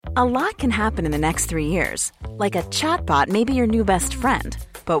A lot can happen in the next 3 years. Like a chatbot may be your new best friend.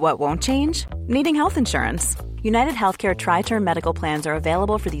 But what won't change? Needing health insurance. United Healthcare Tri-Term Medical Plans are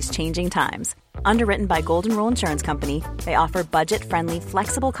available for these changing times. Underwritten by Golden Rule Insurance Company, they offer budget-friendly,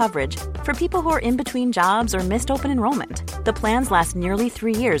 flexible coverage for people who are in between jobs or missed open enrollment. The plans last nearly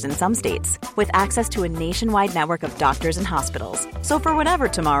 3 years in some states, with access to a nationwide network of doctors and hospitals. So for whatever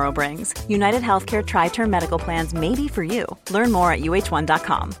tomorrow brings, United Healthcare Tri-Term Medical Plans may be for you. Learn more at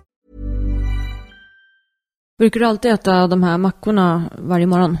uh1.com. Brukar du alltid äta de här mackorna varje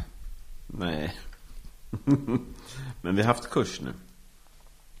morgon? Nej. Men vi har haft kurs nu.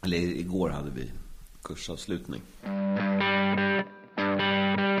 Eller igår hade vi kursavslutning.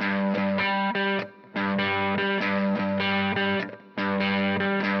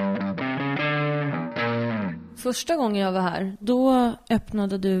 Första gången jag var här, då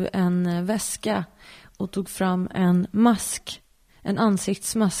öppnade du en väska och tog fram en mask. En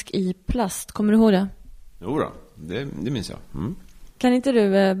ansiktsmask i plast. Kommer du ihåg det? Jo då, det minns jag. Mm. Kan inte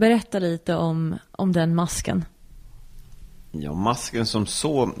du berätta lite om den masken? Ja, masken som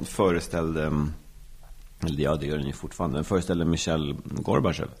så föreställde, eller ja, det gör den ju fortfarande, den föreställde Mikhail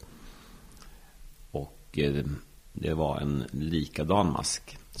Gorbachev. Och det var en likadan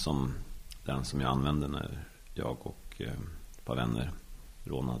mask som den som jag använde när jag och ett par vänner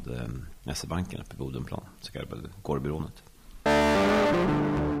rånade SE-banken uppe på Odenplan, så kallade Gorbyrånet.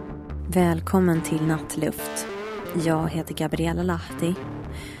 Välkommen till Nattluft. Jag heter Gabriella Lahti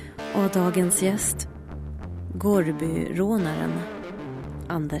och dagens gäst, Gorbyrånaren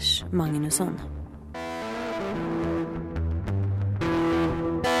Anders Magnusson.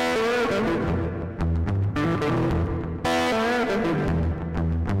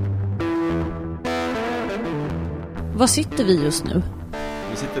 Var sitter vi just nu?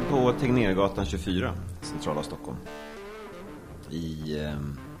 Vi sitter på Tegnérgatan 24, centrala Stockholm. I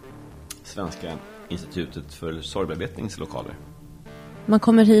Svenska institutet för sorgbearbetningslokaler. Man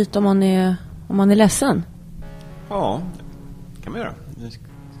kommer hit om man är ledsen. Ja, det kan man göra. Det ska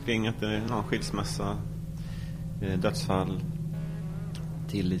ringa till någon skilsmässa, dödsfall,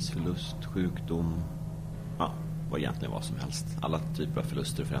 tillitsförlust, sjukdom. Ja, vad egentligen vad som helst. Alla typer av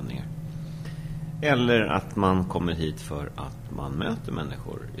förluster och förändringar. Eller att man kommer hit för att man möter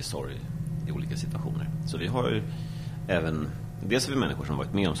människor i sorg i olika situationer. Så vi har ju även, dels har vi människor som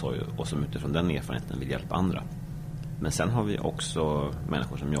varit med om sorg och som utifrån den erfarenheten vill hjälpa andra. Men sen har vi också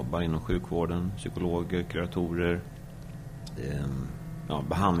människor som jobbar inom sjukvården, psykologer, kuratorer,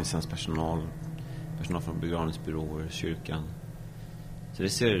 behandlingshemspersonal, personal från begravningsbyråer, kyrkan. Så det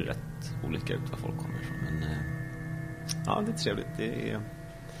ser rätt olika ut var folk kommer ifrån. Men ja, det är trevligt. Det är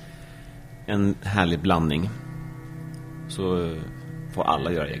en härlig blandning. Så får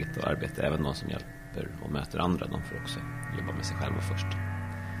alla göra eget arbete, även de som hjälper och möter andra. De får också jobba med sig själva först.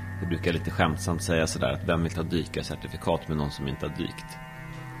 Jag brukar lite skämtsamt säga sådär att vem vill ta dykarcertifikat med någon som inte har dykt?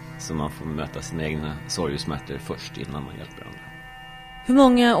 Så man får möta sina egna sorg och smärtor först innan man hjälper andra. Hur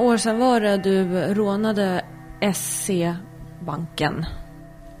många år sedan var det du rånade SE-banken?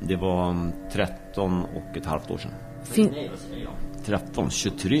 Det var 13 och ett halvt år sedan.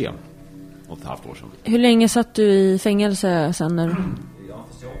 23 och ett halvt år sedan. Hur länge satt du i fängelse sen? När... Ja,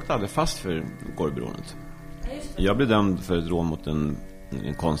 fast jag åkte aldrig fast för Gorbyrånet. Jag blev dömd för ett rån mot en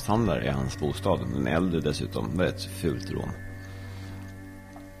konsthandlare i hans bostad. En äldre dessutom. Det var ett fult rån.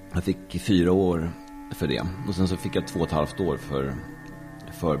 Jag fick 4 år för det. Och sen så fick jag 2,5 år för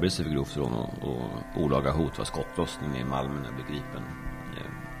förberedelse för grovt rån och olaga hot var skottlossning i Malmö när jag blev gripen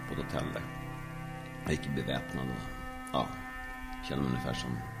på ett hotell där. Jag gick beväpnad och kände mig ungefär som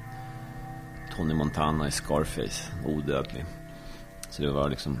Tony Montana i Scarface, odödlig. Så det var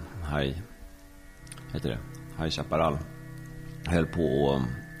liksom High Chaparral. Jag höll på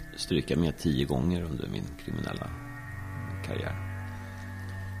att stryka med 10 gånger under min kriminella karriär.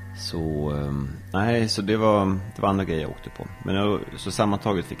 Så det var andra grejer jag åkte på. Men så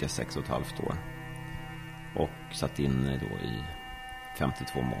sammantaget fick jag 6,5 år. Och satt in då i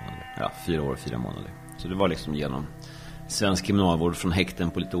 52 månader. Ja, 4 år och 4 månader. Så det var liksom genom svensk kriminalvård från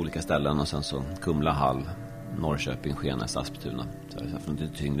häkten på lite olika ställen. Och sen så Kumla, Hall, Norrköping, Skenäs, Asptuna. Så från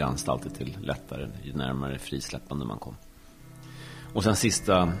lite tyngre anstalter till lättare, ju närmare frisläppande man kom. Och sen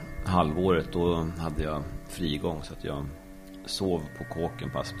sista halvåret då hade jag frigång så att jag sov på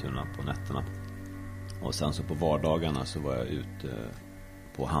kåken på Asptuna på nätterna. Och sen så på vardagarna så var jag ute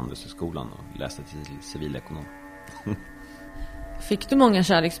på Handelshögskolan och läste till civilekonom. Fick du många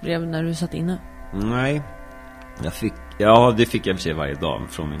kärleksbrev när du satt inne? Nej. Det fick jag i och för sig varje dag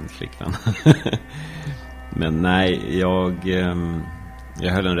från min flickvän. Men nej, jag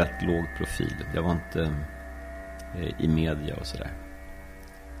höll en rätt låg profil. Jag var inte i media och sådär.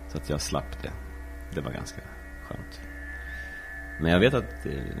 Så att jag slapp det. Det var ganska skönt. Men jag vet att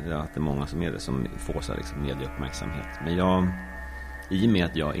det är många som är det, som får så här liksom medieuppmärksamhet. Men i och med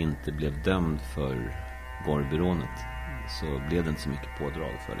att jag inte blev dömd för gårdbyrånet så blev det inte så mycket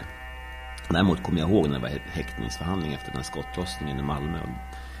pådrag för det. Däremot kommer jag ihåg när det var häktningsförhandling efter den här skottlossningen i Malmö.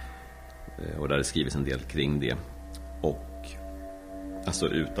 Och där det skrivits en del kring det. Och alltså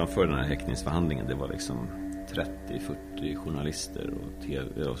utanför den här häktningsförhandlingen, det var liksom 30-40 journalister och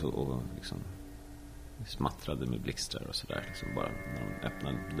tv och liksom smattrade med blixtrar och sådär. Liksom bara när de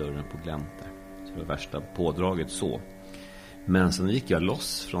öppnade dörren på glänt där. Så det var värsta pådraget så. Men sen gick jag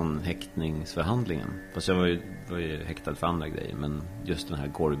loss från häktningsförhandlingen. Fast jag var ju häktad för andra grejer. Men just den här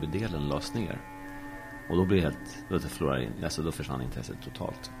Gorby-delen lades ner. Och då blev då försvann intresset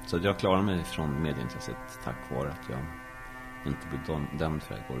totalt. Så jag klarade mig från medieintresset tack vare att jag inte blev dömd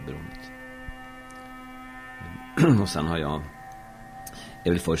för det här Gorby-rånet. Och sen är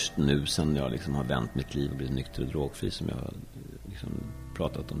väl först nu sen jag liksom har vänt mitt liv och blivit nykter och drogfri som jag har liksom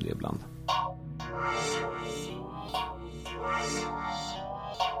pratat om det ibland.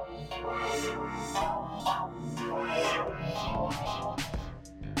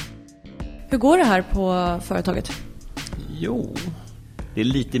 Hur går det här på företaget? Jo, det är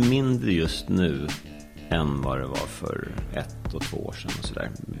lite mindre just nu än vad det var för 1 och 2 år sedan och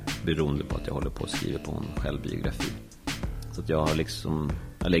sådär. Beroende på att jag håller på att skriva på en självbiografi. Så att jag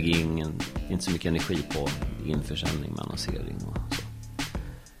lägger inte så mycket energi på införsäljning med annonsering och så.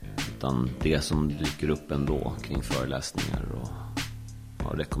 Utan det som dyker upp ändå kring föreläsningar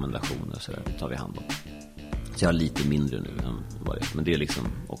och rekommendationer och sådär, det tar vi hand om. Så jag har lite mindre nu än vad det är. Men det är liksom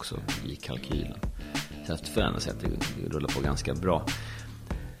också i kalkylen. Så jag får ändå säga att det rullar på ganska bra.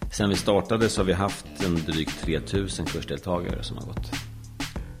 Sen vi startade så har vi haft en drygt 3000 kursdeltagare som har gått.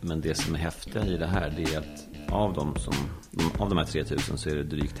 Men det som är häftigt i det här, det är att av de här 3000 så är det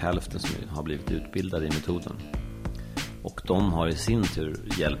drygt hälften som har blivit utbildade i metoden. Och de har i sin tur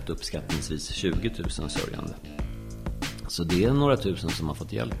hjälpt uppskattningsvis 20 000 sörjande. Så det är några tusen som har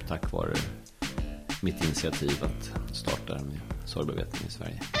fått hjälp tack vare mitt initiativ att starta med sorgbearbetning i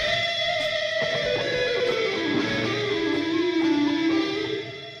Sverige.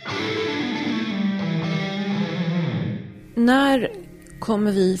 När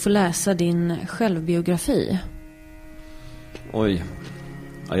kommer vi få läsa din självbiografi? Oj,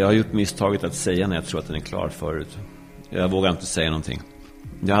 jag har gjort misstaget att säga när jag tror att den är klar förut. Jag vågar inte säga någonting.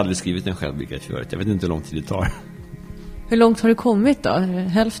 Jag hade skrivit en självbiografi förut. Jag vet inte hur lång tid det tar. Hur långt har du kommit då?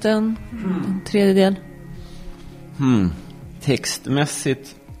 Hälften? En tredjedel?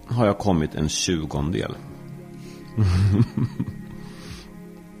 Textmässigt har jag kommit en 20-del.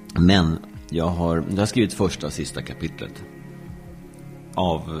 Men jag har skrivit första och sista kapitlet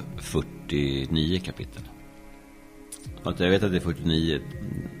av 49 kapitel. Att jag vet att det är 49,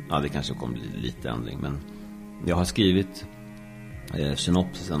 ja, det kanske kommer bli lite ändring, men jag har skrivit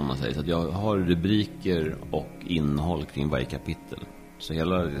synopsisen om man säger så, att jag har rubriker och innehåll kring varje kapitel. Så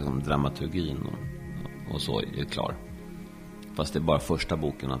hela liksom, dramaturgin och så är klar. Fast det är bara första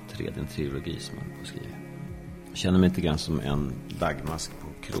boken av 3, en trilogi som jag får skriva. Jag känner mig inte grann som en dagmask på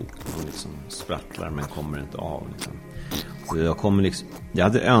krok. Man liksom sprattlar men kommer inte av liksom. Så jag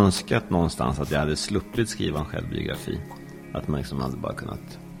hade önskat någonstans att jag hade sluppit skriva en självbiografi. Att man liksom hade bara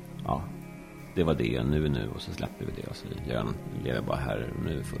kunnat, ja, det var det, nu och så släpper vi det och så lever jag bara här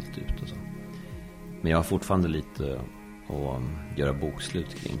nu fullt ut och så. Men jag har fortfarande lite att göra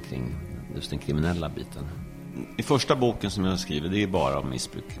bokslut kring just den kriminella biten. I första boken som jag skriver, det är bara om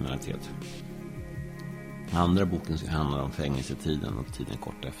missbruk och kriminalitet. Andra boken handlar om fängelsetiden och tiden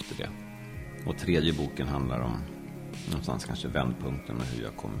kort efter det. Och tredje boken handlar om någonstans kanske vändpunkten och hur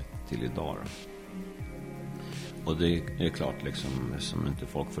jag kommit till idag. Och det är klart liksom, som inte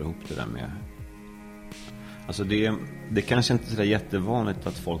folk får ihop det där med. Alltså det kanske inte är så jättevanligt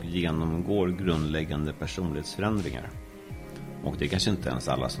att folk genomgår grundläggande personlighetsförändringar. Och det är kanske inte ens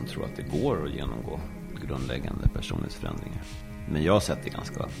alla som tror att det går att genomgå grundläggande personlighetsförändringar. Men jag har sett det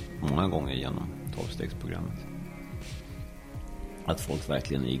ganska många gånger genom 12-stegsprogrammet. Att folk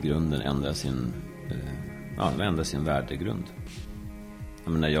verkligen i grunden ändrar sin värdegrund.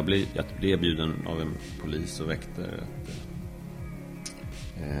 Jag menar, jag blev erbjuden av en polis och väktare att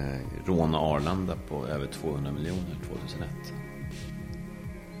råna Arlanda på över 200 miljoner 2001.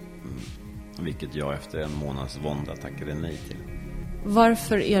 Vilket jag efter en månads vånda tackade nej till.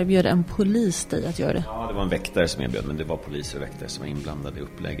 Varför erbjöd en polis dig att göra det? Ja, det var en väktare som erbjöd, men det var polis och väktare som var inblandade i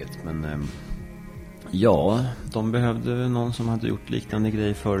upplägget. Men ja, de behövde någon som hade gjort liknande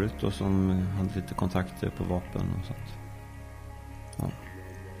grejer förut och som hade lite kontakter på vapen och sånt. Ja.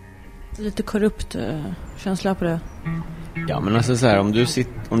 lite korrupt känsla på det. Ja, men alltså så här,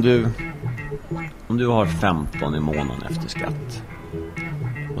 om du har 15 i månaden efter skatt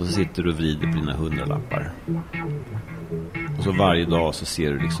och så sitter du och vrider på dina 100-lappar. Och så varje dag så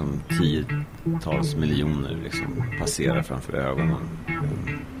ser du liksom 10-tals miljoner liksom passera framför ögonen.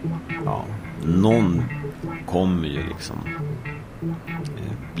 Ja, någon kommer ju liksom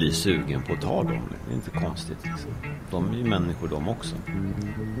bli sugen på att ta dem. Det är inte konstigt liksom. De är ju människor de också.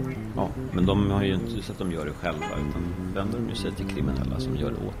 Ja, men de har ju inte så att de gör det själva, utan vänder de sig till kriminella som gör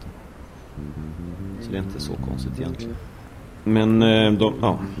det åt dem. Så det är inte så konstigt egentligen. Men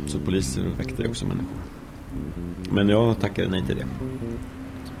så poliser och väktare är också människor. Men jag tackade nej till det.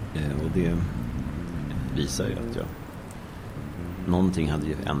 Och det visar ju att någonting hade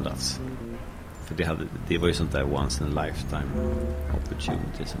ju ändrats. För det var ju sånt där once in a lifetime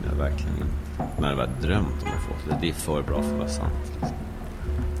opportunity som jag verkligen inte hade varit drömt om att få. Det är för bra för att vara sant. Liksom.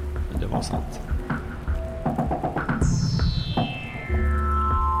 Men det var sant.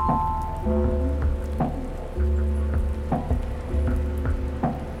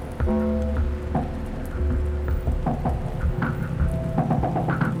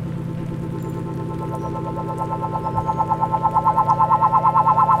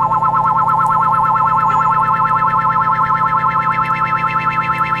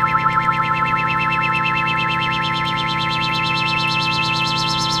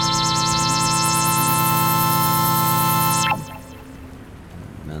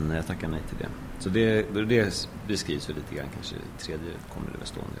 Så det beskrivs ju lite grann, kanske tredje kommer det väl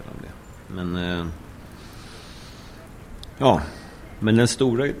stå en del om det. Men den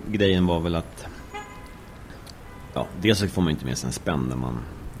stora grejen var väl att dels så får man inte med sig en spänn när man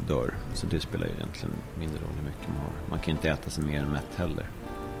dör. Så det spelar ju egentligen mindre roll hur mycket man har. Man kan inte äta sig mer än mätt heller.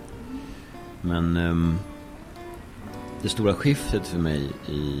 Men det stora skiftet för mig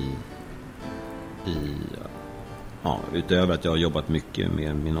utöver att jag har jobbat mycket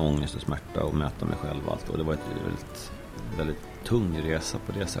med min ångest och smärta och möta mig själv och allt. Och det var ett väldigt tung resa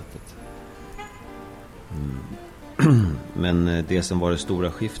på det sättet. Men det som var det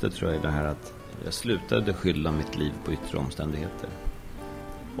stora skiftet tror jag är det här att jag slutade skylla mitt liv på yttre omständigheter.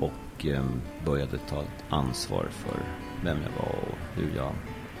 Och började ta ett ansvar för vem jag var och hur jag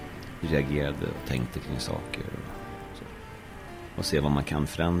reagerade och tänkte kring saker. Och se vad man kan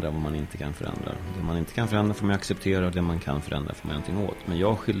förändra och vad man inte kan förändra. Det man inte kan förändra får man acceptera, och det man kan förändra får man någonting åt. Men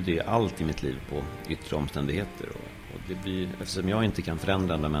jag skyllde allt i mitt liv på yttre omständigheter. Och det blir, eftersom jag inte kan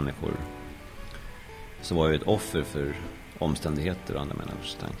förändra andra människor, så var jag ett offer för omständigheter och andra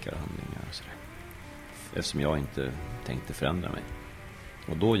människors tankar och handlingar. Och sådär. Eftersom jag inte tänkte förändra mig.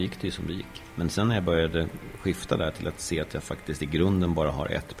 Och då gick det ju som det gick. Men sen när jag började skifta där till att se att jag faktiskt i grunden bara har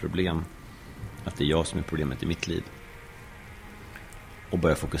ett problem. Att det är jag som är problemet i mitt liv. Och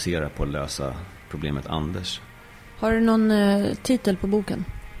börja fokusera på att lösa problemet Anders. Har du någon titel på boken?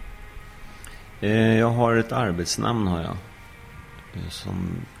 Jag har ett arbetsnamn har jag.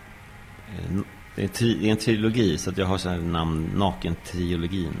 Det är en trilogi, så att jag har så här namn,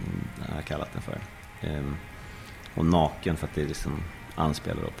 Naken-trilogin har jag kallat den för. Och naken för att det liksom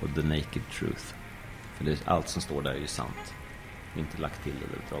anspelar på The Naked Truth. För det är, allt som står där är ju sant. Inte lagt till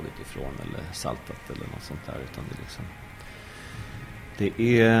eller dragit ifrån eller saltat eller något sånt där, utan det är liksom...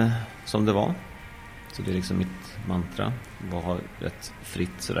 Det är som det var. Så det är liksom mitt mantra. Vad har rätt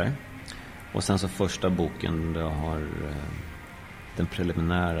fritt sådär. Och sen så första boken, det har den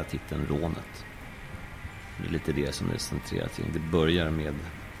preliminära titeln Rånet. Det är lite det som det är centrerat till. Det börjar med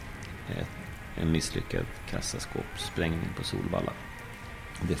en misslyckad kassaskåpssprängning på Solvalla.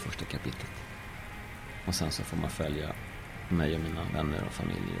 Det är första kapitlet. Och sen så får man följa mig och mina vänner och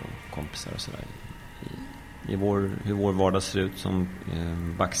familj och kompisar och sådär i hur vår vardag ser ut som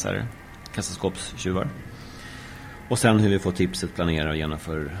baxare, kassaskåpstjuvar. Och sen hur vi får tipset, planera och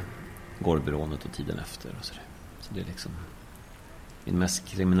genomföra Gårdbyrånet och tiden efter och sådär. Så det är liksom den mest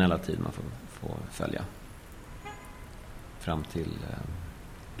kriminella tid man får följa fram till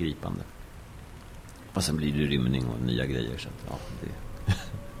gripande. Och sen blir det rymning och nya grejer, så att,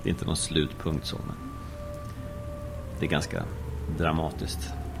 det är inte någon slutpunkt så, men det är ganska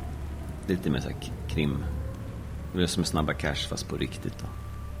dramatiskt. Lite mer så här krim. Det är som Snabba Cash fast på riktigt då.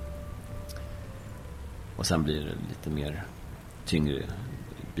 Och sen blir det lite mer tyngre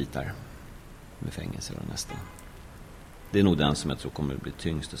bitar med fängelse och nästa. Det är nog den som jag tror kommer att bli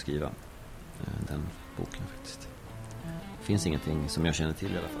tyngst att skriva, den boken faktiskt. Det finns ingenting som jag känner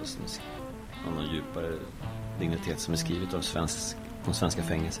till i alla fall som har någon djupare dignitet som är skrivet av svenska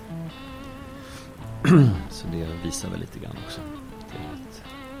fängelser. Så det visar väl lite grann också.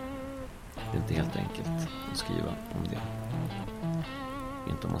 Det är inte helt enkelt att skriva om det.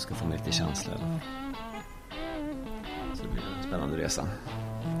 inte om man ska få med lite känsla. Så det blir en spännande resa.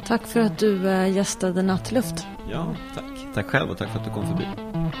 Tack för att du gästade Nattluft. Ja, tack. Tack själv och tack för att du kom förbi.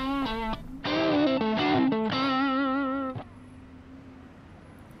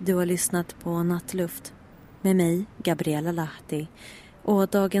 Du har lyssnat på Nattluft med mig, Gabriella Lahti, och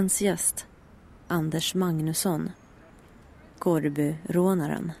dagens gäst, Anders Magnusson,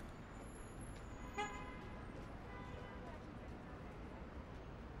 Gårbyrånaren.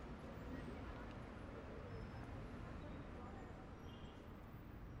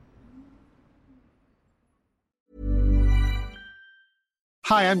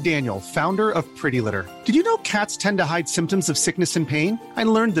 Hi, I'm Daniel, founder of Pretty Litter. Did you know cats tend to hide symptoms of sickness and pain? I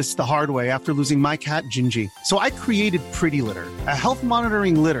learned this the hard way after losing my cat, Gingy. So I created Pretty Litter, a health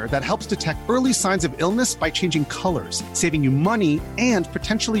monitoring litter that helps detect early signs of illness by changing colors, saving you money and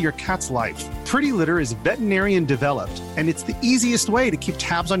potentially your cat's life. Pretty Litter is veterinarian developed, and it's the easiest way to keep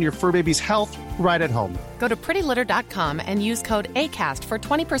tabs on your fur baby's health right at home. Go to prettylitter.com and use code ACAST for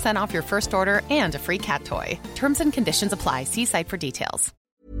 20% off your first order and a free cat toy. Terms and conditions apply. See site for details.